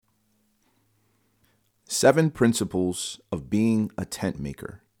Seven Principles of Being a Tent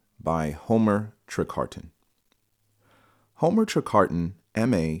Maker by Homer Trickharton. Homer Trickharton,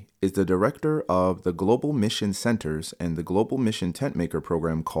 M.A., is the director of the Global Mission Centers and the Global Mission Tent Maker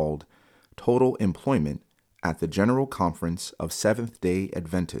program called Total Employment at the General Conference of Seventh-day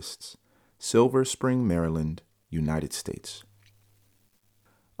Adventists, Silver Spring, Maryland, United States.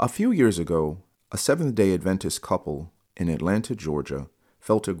 A few years ago, a Seventh-day Adventist couple in Atlanta, Georgia,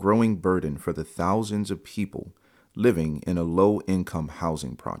 felt a growing burden for the thousands of people living in a low-income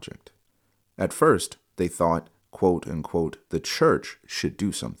housing project. At first, they thought, quote unquote, the church should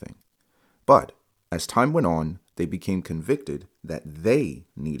do something. But as time went on, they became convicted that they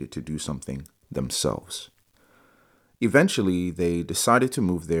needed to do something themselves. Eventually, they decided to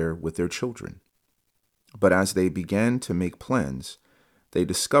move there with their children. But as they began to make plans, they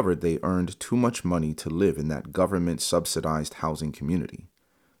discovered they earned too much money to live in that government-subsidized housing community.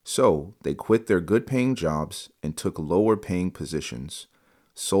 So they quit their good-paying jobs and took lower-paying positions,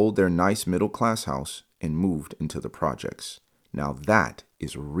 sold their nice middle-class house, and moved into the projects. Now that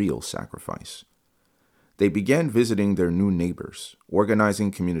is real sacrifice. They began visiting their new neighbors,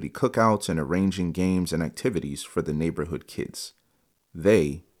 organizing community cookouts and arranging games and activities for the neighborhood kids.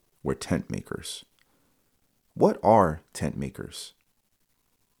 They were tent makers. What are tent makers?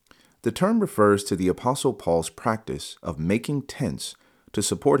 The term refers to the Apostle Paul's practice of making tents to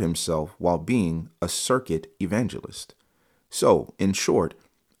support himself while being a circuit evangelist. So, in short,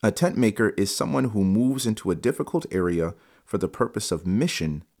 a tent maker is someone who moves into a difficult area for the purpose of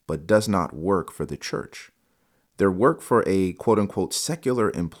mission but does not work for the church. Their work for a quote-unquote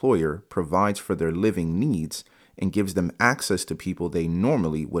secular employer provides for their living needs and gives them access to people they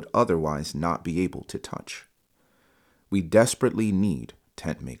normally would otherwise not be able to touch. We desperately need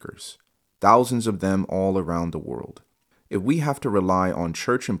tent makers, thousands of them all around the world. If we have to rely on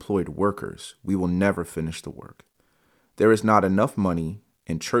church-employed workers, we will never finish the work. There is not enough money,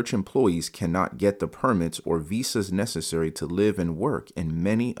 and church employees cannot get the permits or visas necessary to live and work in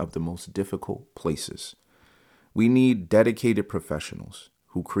many of the most difficult places. We need dedicated professionals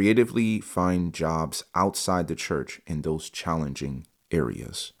who creatively find jobs outside the church in those challenging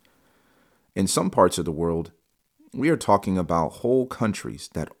areas. In some parts of the world, we are talking about whole countries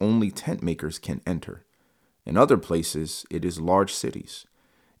that only tent makers can enter. In other places, it is large cities.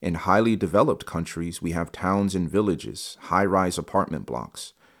 In highly developed countries, we have towns and villages, high-rise apartment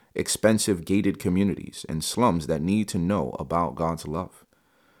blocks, expensive gated communities, and slums that need to know about God's love.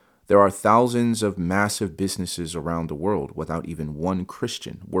 There are thousands of massive businesses around the world without even one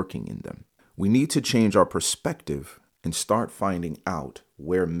Christian working in them. We need to change our perspective and start finding out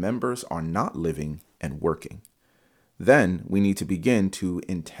where members are not living and working. Then we need to begin to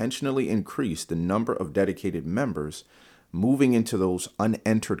intentionally increase the number of dedicated members moving into those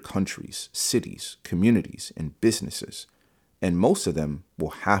unentered countries, cities, communities, and businesses. And most of them will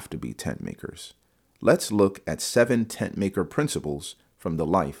have to be tent makers. Let's look at 7 tent maker principles from the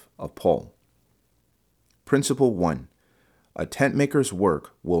life of Paul. Principle 1. A tent maker's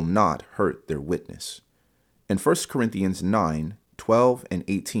work will not hurt their witness. In 1 Corinthians 9:12 and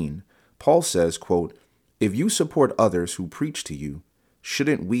 18, Paul says, quote, if you support others who preach to you,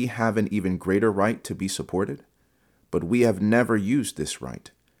 shouldn't we have an even greater right to be supported? But we have never used this right.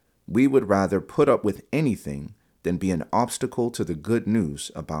 We would rather put up with anything than be an obstacle to the good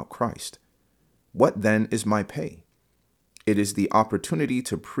news about Christ. What then is my pay? It is the opportunity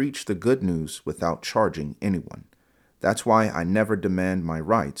to preach the good news without charging anyone. That's why I never demand my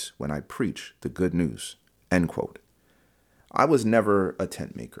rights when I preach the good news. End quote. I was never a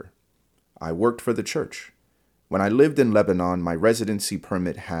tent maker. I worked for the church. When I lived in Lebanon, my residency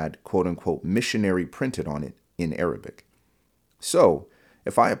permit had, quote-unquote, missionary printed on it in Arabic. So,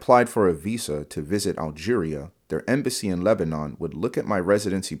 if I applied for a visa to visit Algeria, their embassy in Lebanon would look at my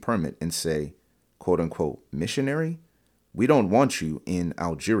residency permit and say, quote-unquote, missionary? We don't want you in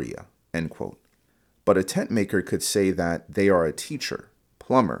Algeria, end quote. But a tent maker could say that they are a teacher,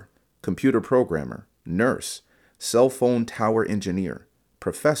 plumber, computer programmer, nurse, cell phone tower engineer,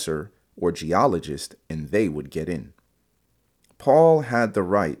 professor, or geologist, and they would get in. Paul had the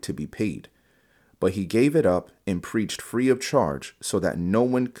right to be paid, but he gave it up and preached free of charge so that no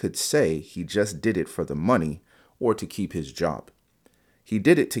one could say he just did it for the money or to keep his job. He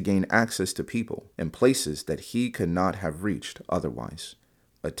did it to gain access to people and places that he could not have reached otherwise.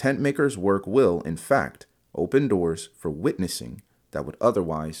 A tent maker's work will, in fact, open doors for witnessing that would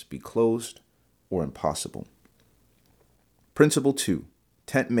otherwise be closed or impossible. Principle 2.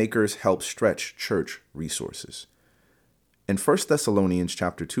 Tent makers help stretch church resources. In 1 Thessalonians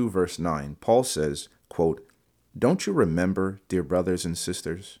chapter 2, verse 9, Paul says, quote, don't you remember, dear brothers and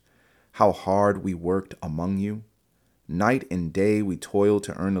sisters, how hard we worked among you. Night and day we toiled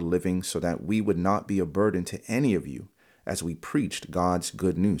to earn a living so that we would not be a burden to any of you as we preached God's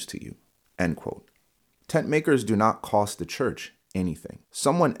good news to you." End quote. Tent makers do not cost the church anything.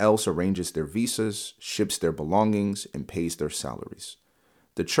 Someone else arranges their visas, ships their belongings, and pays their salaries.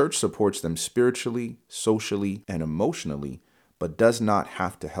 The church supports them spiritually, socially, and emotionally, but does not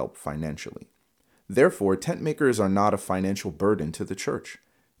have to help financially. Therefore, tent makers are not a financial burden to the church.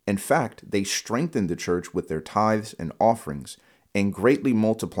 In fact, they strengthen the church with their tithes and offerings and greatly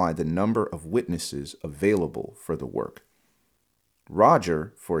multiply the number of witnesses available for the work.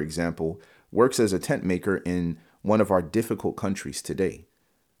 Roger, for example, works as a tent maker in one of our difficult countries today.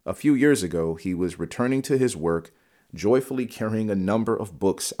 A few years ago, he was returning to his work, joyfully carrying a number of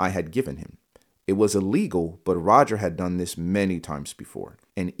books I had given him. It was illegal, but Roger had done this many times before,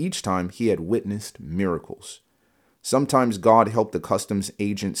 and each time he had witnessed miracles. Sometimes God helped the customs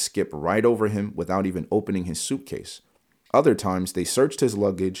agent skip right over him without even opening his suitcase. Other times they searched his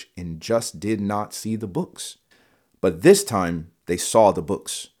luggage and just did not see the books. But this time they saw the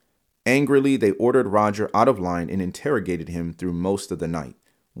books. Angrily, they ordered Roger out of line and interrogated him through most of the night,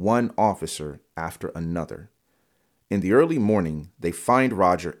 one officer after another. In the early morning, they fined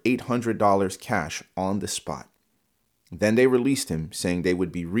Roger $800 cash on the spot. Then they released him, saying they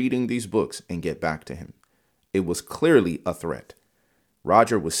would be reading these books and get back to him. It was clearly a threat.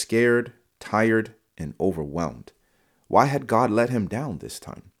 Roger was scared, tired, and overwhelmed. Why had God let him down this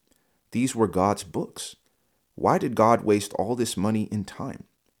time? These were God's books. Why did God waste all this money and time?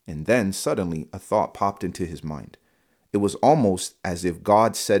 And then suddenly a thought popped into his mind. It was almost as if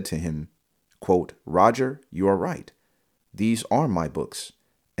God said to him, quote, "Roger, you are right. These are my books,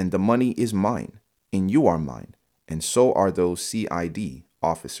 and the money is mine, and you are mine, and so are those CID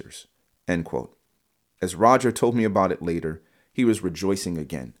officers." End quote. As Roger told me about it later, he was rejoicing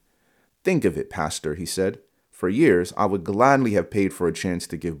again. "Think of it, Pastor," he said. "For years, I would gladly have paid for a chance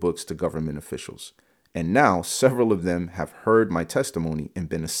to give books to government officials. And now several of them have heard my testimony and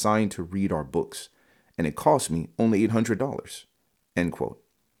been assigned to read our books. And it cost me only $800. End quote.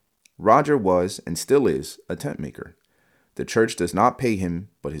 Roger was and still is a tent maker. The church does not pay him,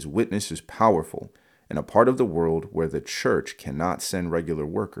 but his witness is powerful in a part of the world where the church cannot send regular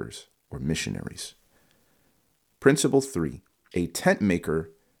workers or missionaries. Principle 3. A tent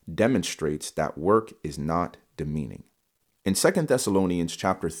maker demonstrates that work is not demeaning. In 2 Thessalonians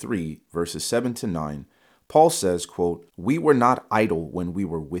chapter 3, verses 7 to 9, Paul says, quote, "We were not idle when we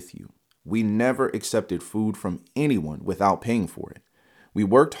were with you. We never accepted food from anyone without paying for it. We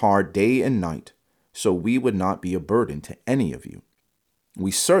worked hard day and night, so we would not be a burden to any of you.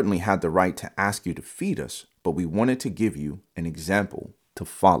 We certainly had the right to ask you to feed us, but we wanted to give you an example to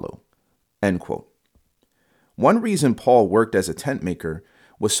follow." End quote. One reason Paul worked as a tent maker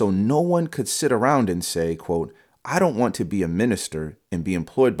was so no one could sit around and say, quote, "I don't want to be a minister and be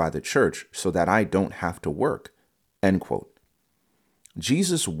employed by the church so that I don't have to work." End quote.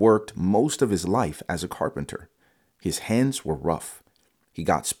 Jesus worked most of his life as a carpenter. His hands were rough. He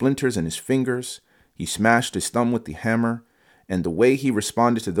got splinters in his fingers. He smashed his thumb with the hammer. And the way he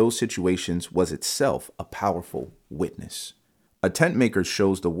responded to those situations was itself a powerful witness. A tent maker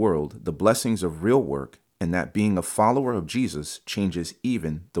shows the world the blessings of real work and that being a follower of Jesus changes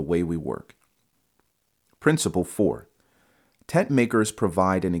even the way we work. Principle 4. Tent makers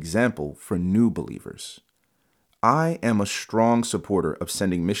provide an example for new believers. I am a strong supporter of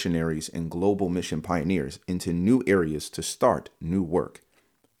sending missionaries and global mission pioneers into new areas to start new work.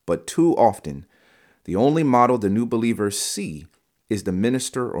 But too often, the only model the new believers see is the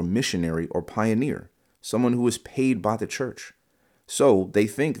minister or missionary or pioneer, someone who is paid by the church. So they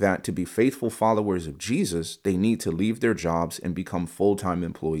think that to be faithful followers of Jesus, they need to leave their jobs and become full-time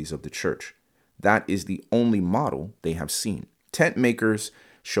employees of the church. That is the only model they have seen. Tent makers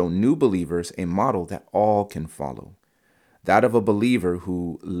show new believers a model that all can follow. That of a believer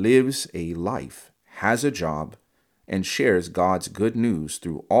who lives a life, has a job, and shares God's good news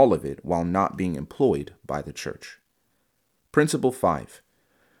through all of it while not being employed by the church. Principle 5.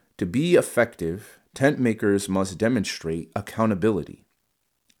 To be effective, tent makers must demonstrate accountability.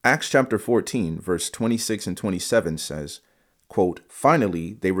 Acts chapter 14, verse 26 and 27 says, quote,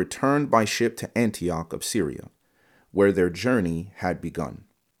 "Finally, they returned by ship to Antioch of Syria, where their journey had begun.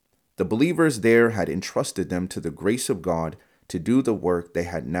 The believers there had entrusted them to the grace of God to do the work they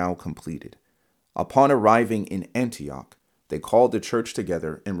had now completed. Upon arriving in Antioch, they called the church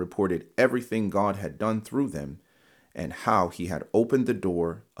together and reported everything God had done through them and how he had opened the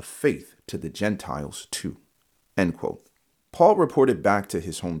door of faith to the Gentiles too." End quote. Paul reported back to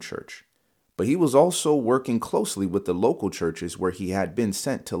his home church, but he was also working closely with the local churches where he had been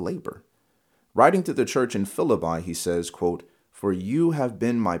sent to labor. Writing to the church in Philippi, he says, quote, "For you have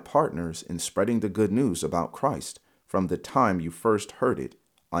been my partners in spreading the good news about Christ from the time you first heard it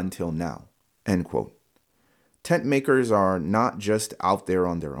until now." End quote. Tent makers are not just out there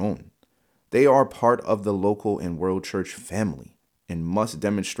on their own. They are part of the local and world church family and must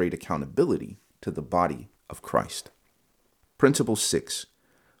demonstrate accountability to the body of Christ. Principle 6.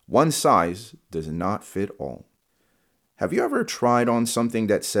 One size does not fit all. Have you ever tried on something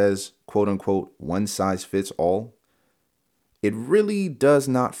that says, quote unquote, one size fits all? It really does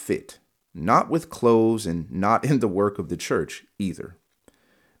not fit, not with clothes and not in the work of the church either.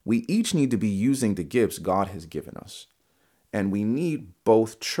 We each need to be using the gifts God has given us, and we need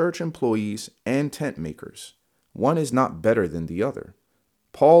both church employees and tent makers. One is not better than the other.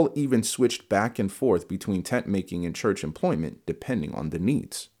 Paul even switched back and forth between tent making and church employment depending on the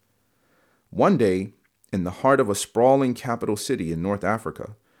needs. One day, in the heart of a sprawling capital city in North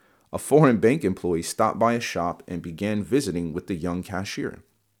Africa, a foreign bank employee stopped by a shop and began visiting with the young cashier.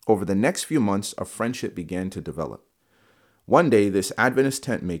 Over the next few months, a friendship began to develop. One day, this Adventist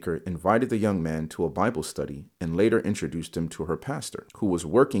tent maker invited the young man to a Bible study and later introduced him to her pastor, who was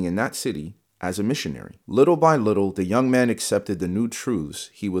working in that city as a missionary. Little by little, the young man accepted the new truths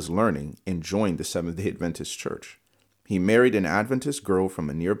he was learning and joined the Seventh-day Adventist Church. He married an Adventist girl from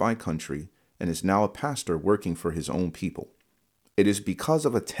a nearby country and is now a pastor working for his own people. It is because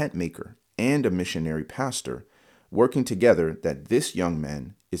of a tent maker and a missionary pastor working together that this young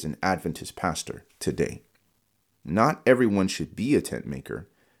man is an Adventist pastor today. Not everyone should be a tent maker,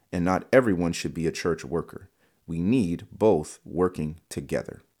 and not everyone should be a church worker. We need both working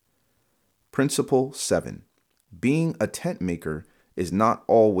together. Principle 7. Being a tent maker is not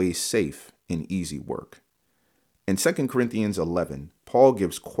always safe and easy work. In 2 Corinthians 11, Paul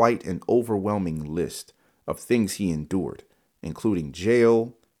gives quite an overwhelming list of things he endured, including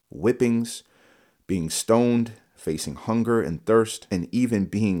jail, whippings, being stoned, facing hunger and thirst, and even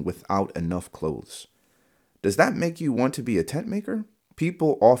being without enough clothes. Does that make you want to be a tent maker?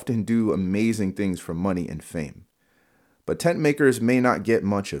 People often do amazing things for money and fame, but tent makers may not get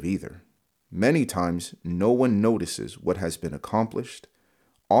much of either. Many times, no one notices what has been accomplished.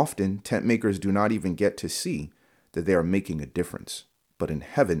 Often, tent makers do not even get to see that they are making a difference, but in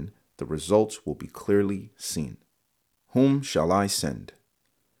heaven, the results will be clearly seen. Whom shall I send?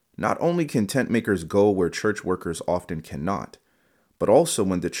 Not only can tent makers go where church workers often cannot, but also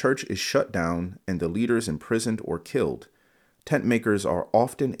when the church is shut down and the leaders imprisoned or killed, tent makers are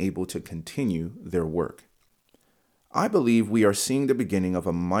often able to continue their work. I believe we are seeing the beginning of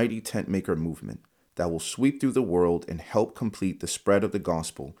a mighty tent maker movement that will sweep through the world and help complete the spread of the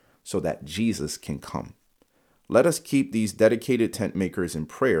gospel so that Jesus can come. Let us keep these dedicated tent makers in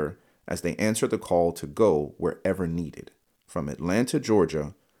prayer as they answer the call to go wherever needed, from Atlanta,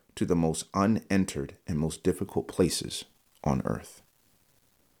 Georgia, to the most unentered and most difficult places on earth.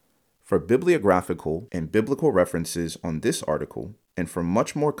 For bibliographical and biblical references on this article, and for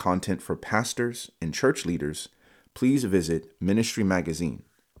much more content for pastors and church leaders, please visit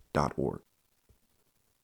ministrymagazine.org.